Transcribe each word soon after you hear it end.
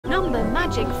number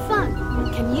magic fun.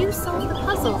 Can you solve the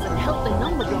puzzles and help the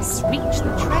Numberblocks reach the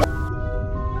treasure?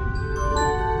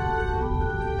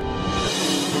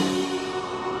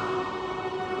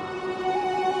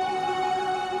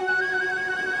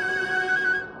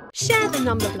 Share the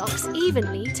Numberblocks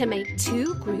evenly to make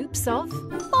 2 groups of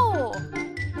 4.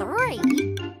 3,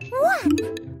 1,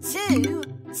 2,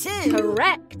 2.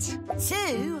 Correct.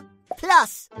 2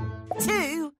 plus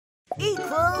 2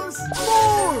 equals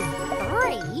 4.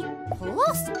 3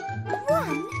 plus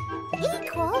 1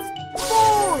 equals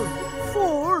 4.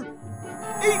 4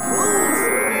 equals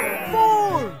 4.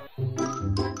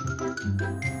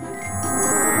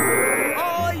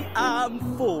 I am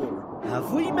 4.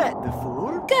 Have we met the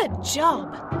 4? Good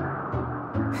job.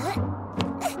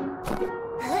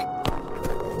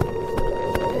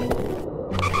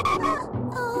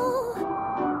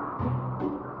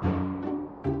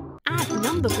 Add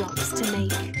Numberblocks to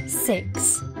make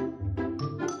 6.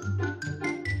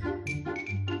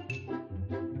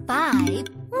 5,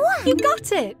 1. You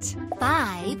got it.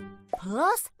 5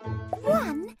 plus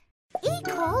 1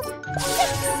 equals 6.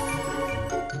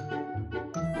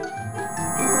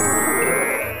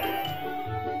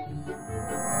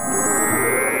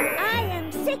 I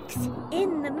am 6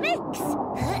 in the mix.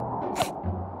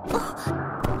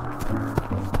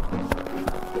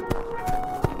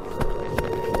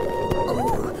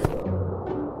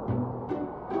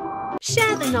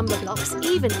 Share the Numberblocks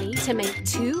evenly to make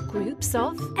 2 groups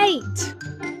of 8.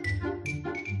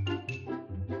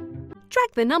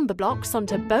 Drag the Numberblocks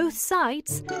onto both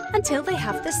sides until they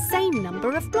have the same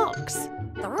number of blocks.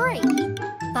 3,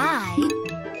 5,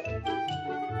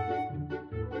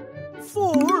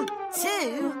 4.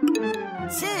 2,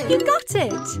 2. You got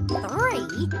it.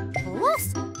 3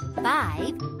 plus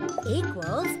 5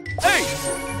 equals 8.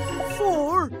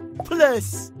 4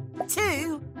 plus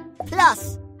 2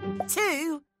 plus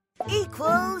 2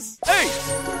 equals 8.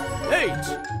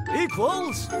 8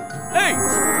 equals 8.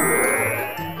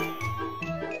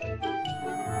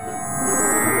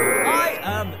 I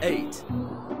am 8.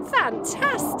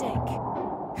 Fantastic.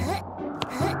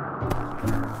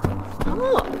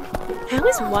 Oh, how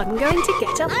is 1 going to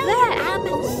get up there? I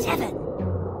am 7.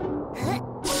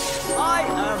 I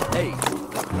am 8.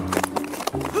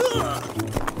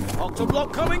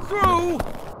 Octoblock coming through.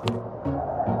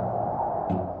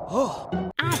 Oh,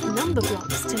 Add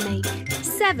Numberblocks to make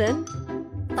 7.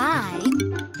 5,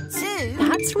 2.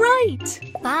 That's right.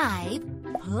 5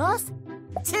 plus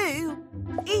 2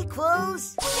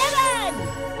 equals 7.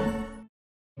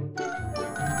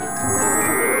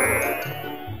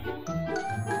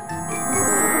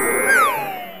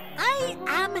 I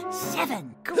am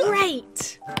 7.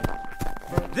 Great.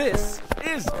 this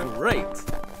is great.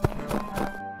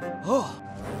 Oh.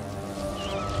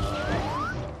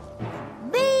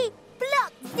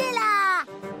 Blockzilla!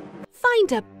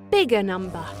 Find a bigger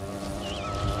number.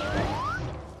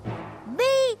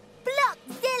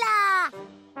 Blockzilla!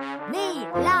 Me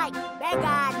like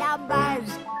bigger numbers.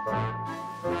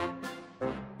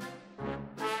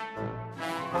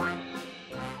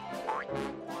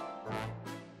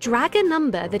 Drag a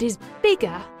number that is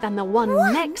bigger than the one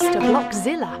next to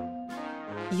Blockzilla.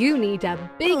 You need a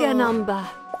bigger number.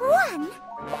 1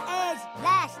 is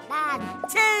less than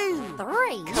 2.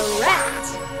 3.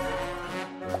 Correct.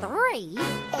 3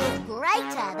 is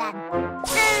greater than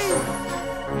 2.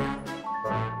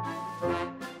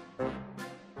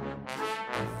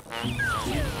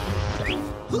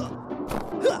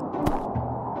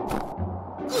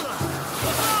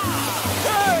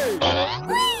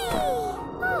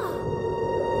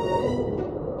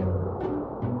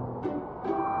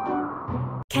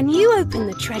 Can you open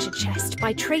the treasure chest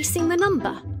by tracing the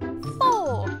number?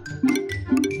 4.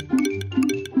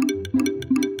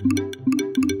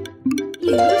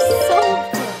 You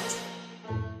solved it!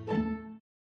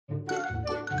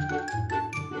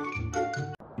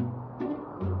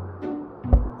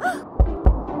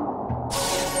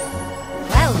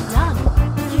 Well done!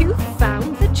 You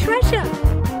found the treasure!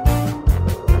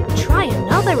 Try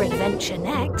another adventure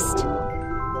next.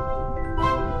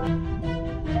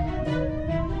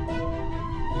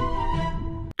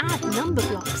 Add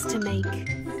Numberblocks to make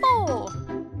 4.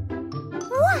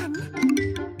 1,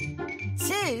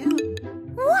 2,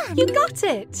 1. You got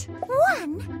it!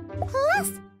 1 plus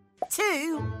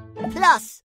 2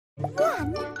 plus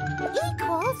 1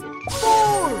 equals 4.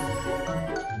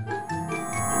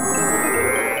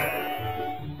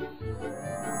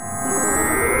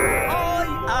 I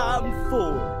am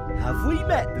 4. Have we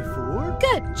met before?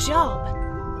 Good job!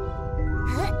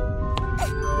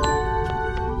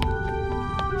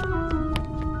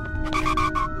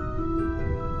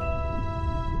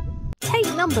 Take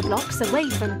number blocks away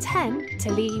from 10 to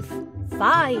leave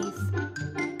 5.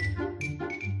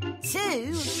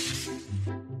 2,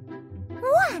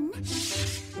 1.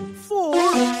 4.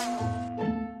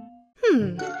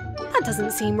 That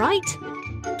doesn't seem right.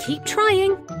 Keep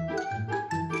trying.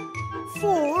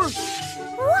 4.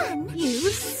 1. You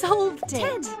solved 10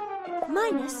 it.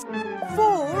 minus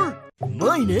 4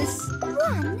 minus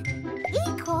 1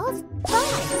 equals 5.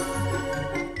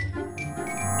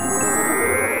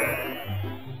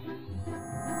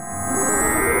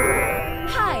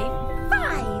 High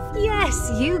 5. Yes,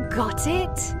 you got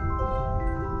it.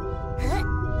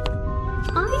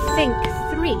 I think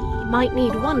 3 might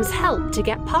need 1's help to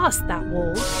get past that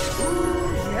wall.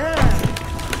 Yeah.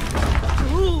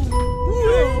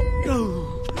 2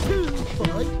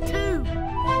 by 2.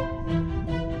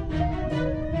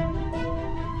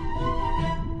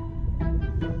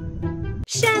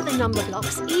 Share the number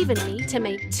blocks evenly to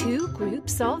make 2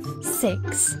 groups of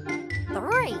 6.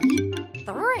 3,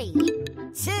 3.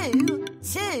 2,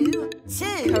 2,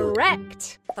 2.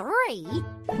 Correct. 3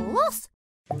 plus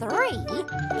 3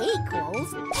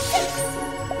 equals 6.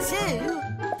 2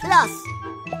 plus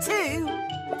 2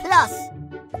 plus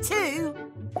 2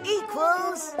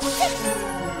 equals 6.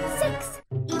 6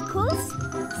 equals 6.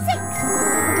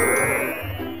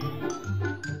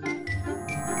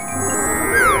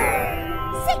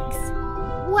 6.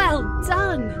 Well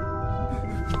done.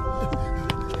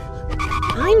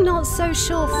 I'm not so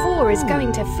sure 4 is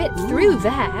going to fit through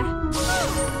there.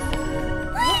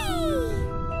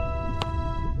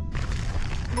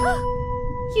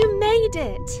 You made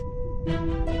it!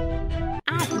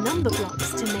 Add number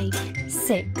blocks to make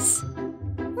 6. 1,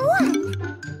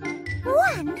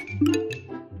 1,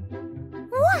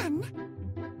 1,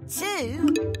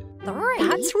 2, 3.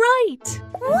 That's right!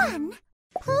 1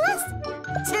 plus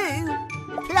 2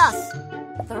 plus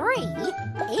 3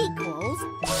 equals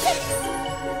 6.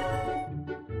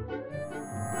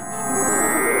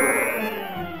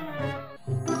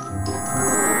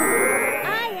 I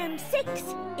am 6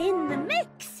 in the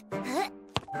mix.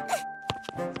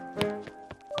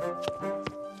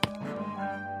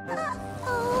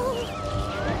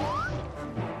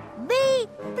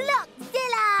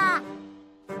 Blockzilla!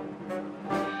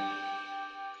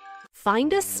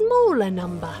 Find a smaller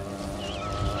number.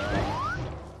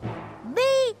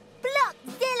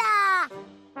 Blockzilla!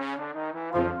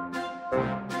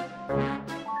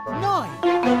 9.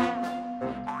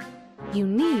 You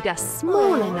need a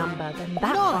smaller number than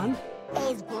that one.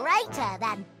 Is greater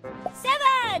than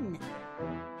 7.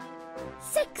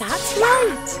 6. That's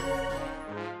right!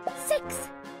 6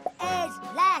 is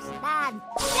less than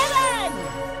 7.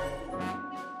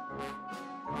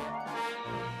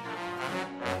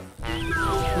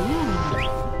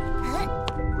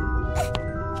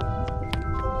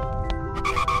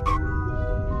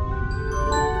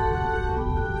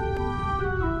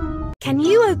 Can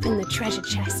you open the treasure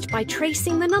chest by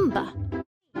tracing the number?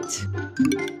 That's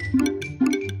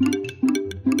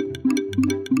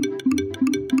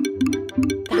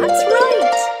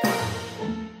right!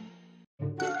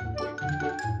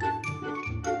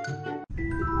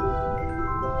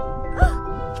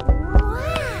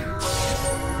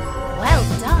 Well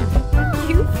done!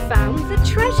 You found the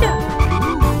treasure!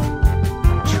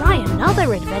 Try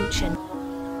another adventure.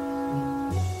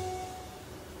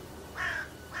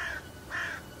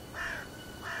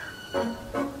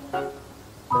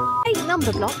 8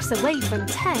 number blocks away from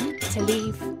 10 to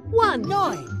leave 1.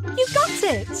 9. You got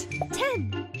it!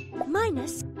 10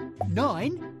 minus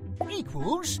 9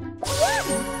 equals 1.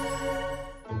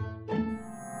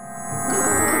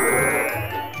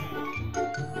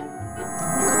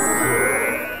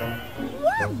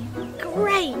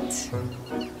 Great!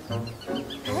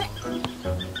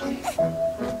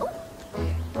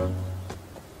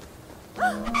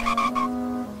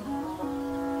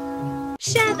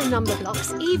 Share the number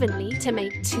blocks evenly to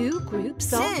make 2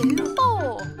 groups of 2,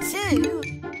 4. 2,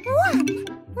 1,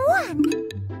 1,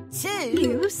 2.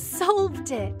 You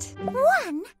solved it!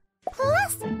 1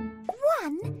 plus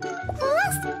 1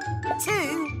 plus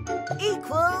 2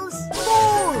 equals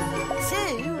 4.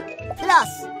 2 plus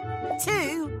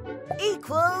 2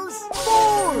 equals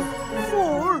 4.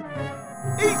 4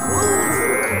 equals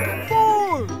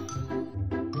 4.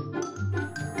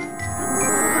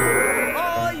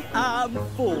 I am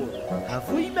 4. Have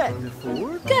we met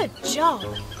before? Good job!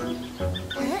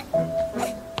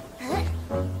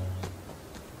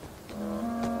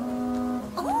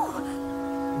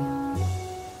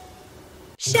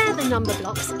 Share the number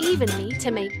blocks evenly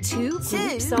to make 2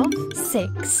 groups of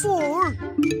 6. 4.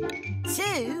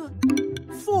 2,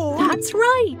 4. That's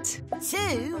right!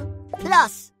 2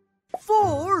 plus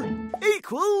 4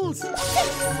 equals 6.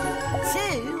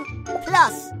 2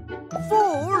 plus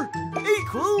 4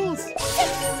 equals 6.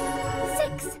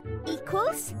 6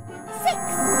 equals 6.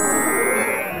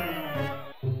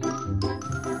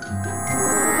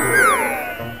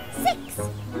 6.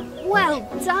 Well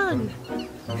done.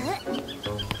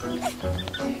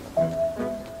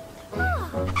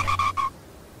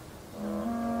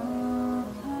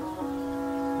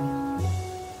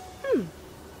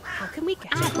 How can we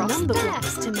add number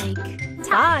blocks to make?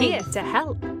 Tap here to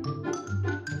help.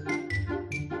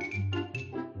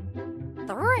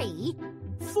 3.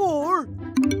 4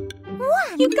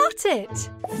 1. You got it.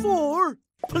 4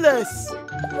 plus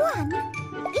 1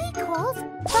 equals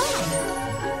 5.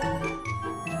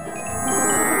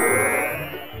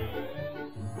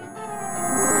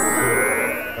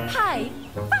 5.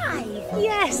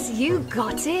 Yes, you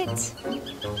got it.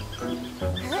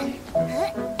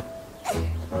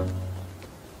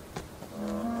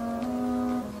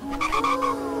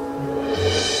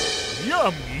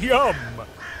 Yum, yum!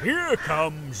 Here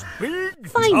comes Big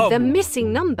Find Tum. the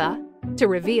missing number to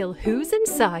reveal who's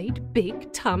inside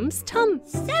Big Tum's tum.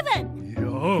 7.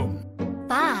 Yum!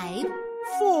 5.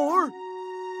 4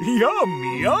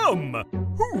 Yum, yum!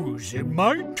 Who's in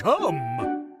my tum?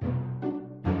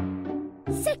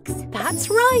 6. That's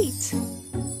right.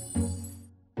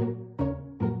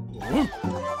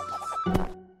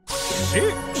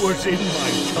 It was in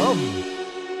my tum.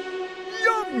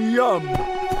 Yum, yum!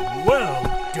 Well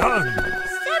done!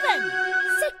 7.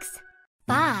 6.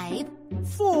 5.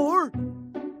 4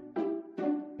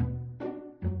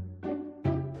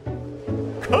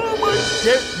 Come and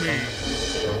get me!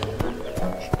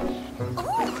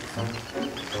 Whee!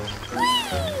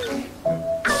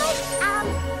 I am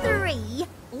 3.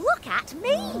 Look at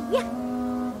me.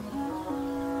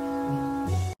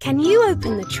 Can you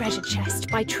open the treasure chest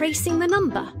by tracing the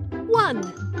number?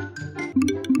 1.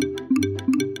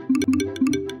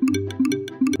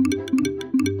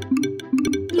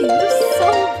 You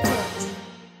solved it.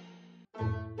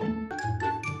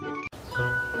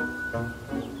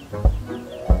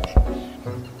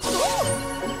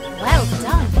 Well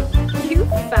done. You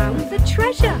found the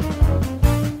treasure.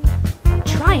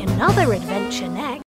 Try another adventure next.